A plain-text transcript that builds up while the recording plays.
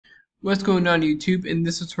What's going on YouTube? In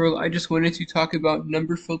this tutorial I just wanted to talk about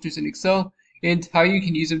number filters in Excel and how you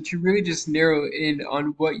can use them to really just narrow in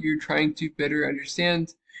on what you're trying to better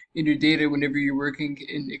understand in your data whenever you're working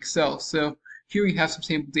in Excel. So here we have some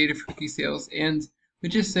sample data for cookie sales, and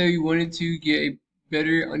let's just say we wanted to get a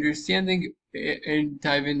better understanding and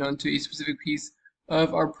dive in onto a specific piece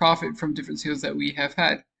of our profit from different sales that we have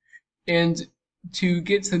had. And to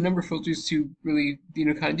get to the number filters to really,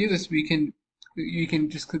 kind of do this, you can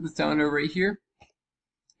just click this down over right here,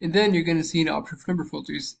 and then you're going to see an option for number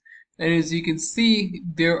filters. And as you can see,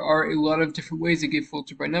 there are a lot of different ways to get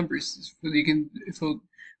filtered by numbers. So you can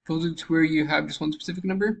filter to where you have just one specific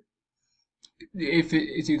number. If it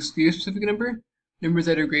is to exclude a specific number, numbers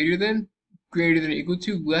that are greater than, equal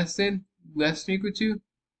to, less than equal to,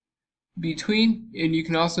 between, and you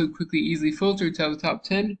can also quickly easily filter to have the top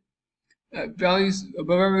 10 values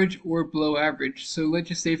above average or below average. So let's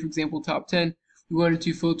just say, for example, top 10, we wanted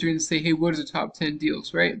to filter and say, hey, what are the top 10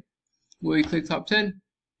 deals, right? Well, we click top 10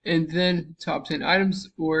 and then top 10 items,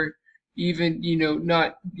 or even,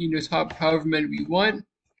 not, top however many we want.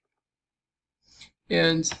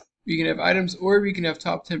 And we can have items, or we can have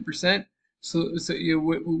top 10%. So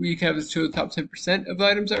what we can have is show the top 10% of the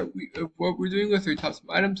items of what we're doing with our top 10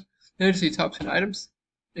 items. Then I just say top 10 items.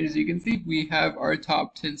 And as you can see, we have our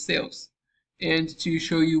top 10 sales. And to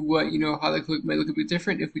show you what, how that might look a bit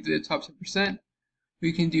different, if we did a top 10%,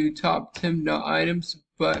 we can do top 10 not items,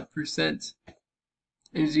 but percent.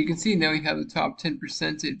 And as you can see, now we have the top 10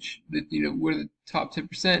 percentage, what are the top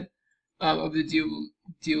 10% of the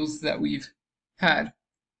deals that we've had.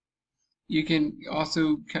 You can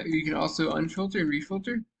also unfilter and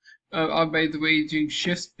refilter. By the way, doing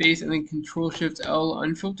Shift Space and then Control Shift L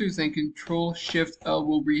unfilters, and Control Shift L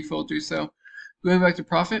will refilter. So going back to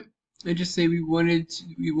profit, and just say we wanted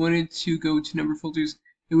to go to number filters.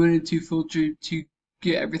 We wanted to filter to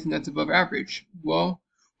get everything that's above average. Well,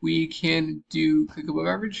 we can do click above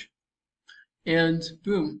average, and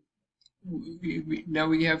boom, now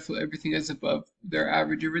we have everything that's above their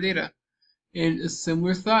average over data. And a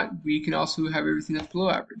similar thought, we can also have everything that's below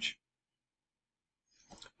average.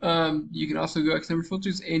 You can also go X number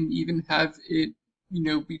filters and even have it,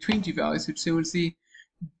 between two values. So say we want to see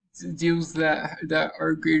deals that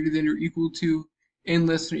are greater than or equal to and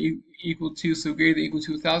less than or equal to, so greater than or equal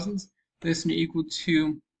to 1,000, less than or equal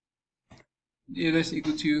to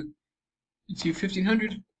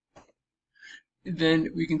 1,500. Then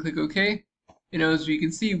we can click OK, and as we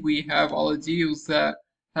can see, we have all the deals that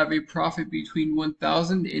have a profit between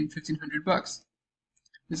 1,000 and 1,500 bucks.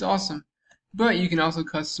 It's awesome. But you can also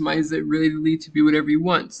customize it really to be whatever you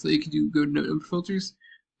want. So you can go to number filters,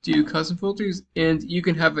 do custom filters, and you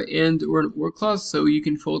can have an and or an or clause. So you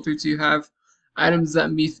can filter to have items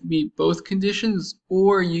that meet both conditions,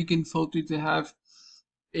 or you can filter to have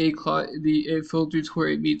a filter to where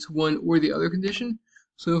it meets one or the other condition.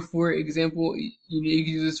 So for example, you can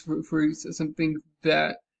use this for something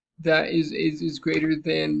that is greater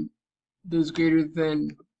than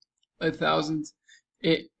 1,000,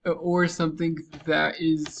 or something that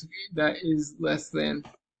is less than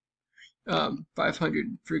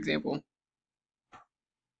 500, for example.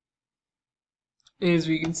 And as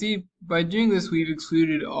we can see, by doing this, we've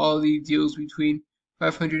excluded all the deals between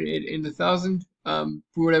 500 and 1,000 for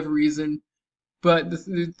whatever reason. But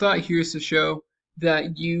the thought here is to show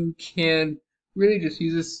that you can really just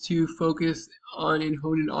use this to focus on and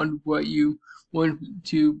hone in on what you want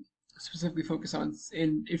to specifically focus on.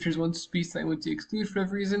 And if there's one piece that I want to exclude for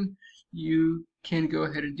whatever reason, you can go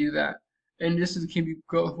ahead and do that. And this can be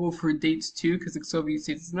helpful for dates too, because Excel views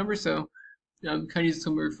dates as a number, so kind of use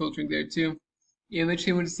similar filtering there too. And let's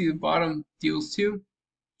say I want to see the bottom deals too.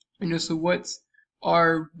 So what's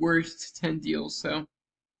our worst 10 deals? So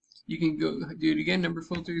you can go do it again, number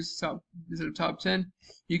filters, instead of top 10.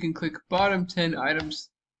 You can click bottom 10 items.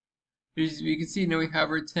 As you can see, now we have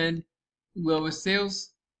our 10 lowest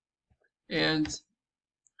sales. And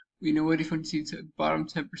we know what if we want to see bottom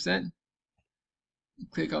 10%.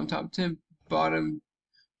 Click on top 10, bottom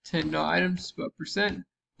 10 not items, but percent.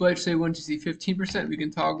 But let's say we want to see 15%, we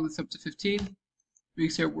can toggle this up to 15. We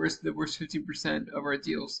can see the worst 15% of our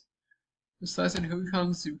deals. So that's it. I hope you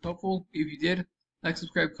found this super helpful. If you did, like,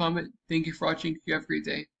 subscribe, comment. Thank you for watching. You have a great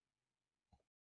day.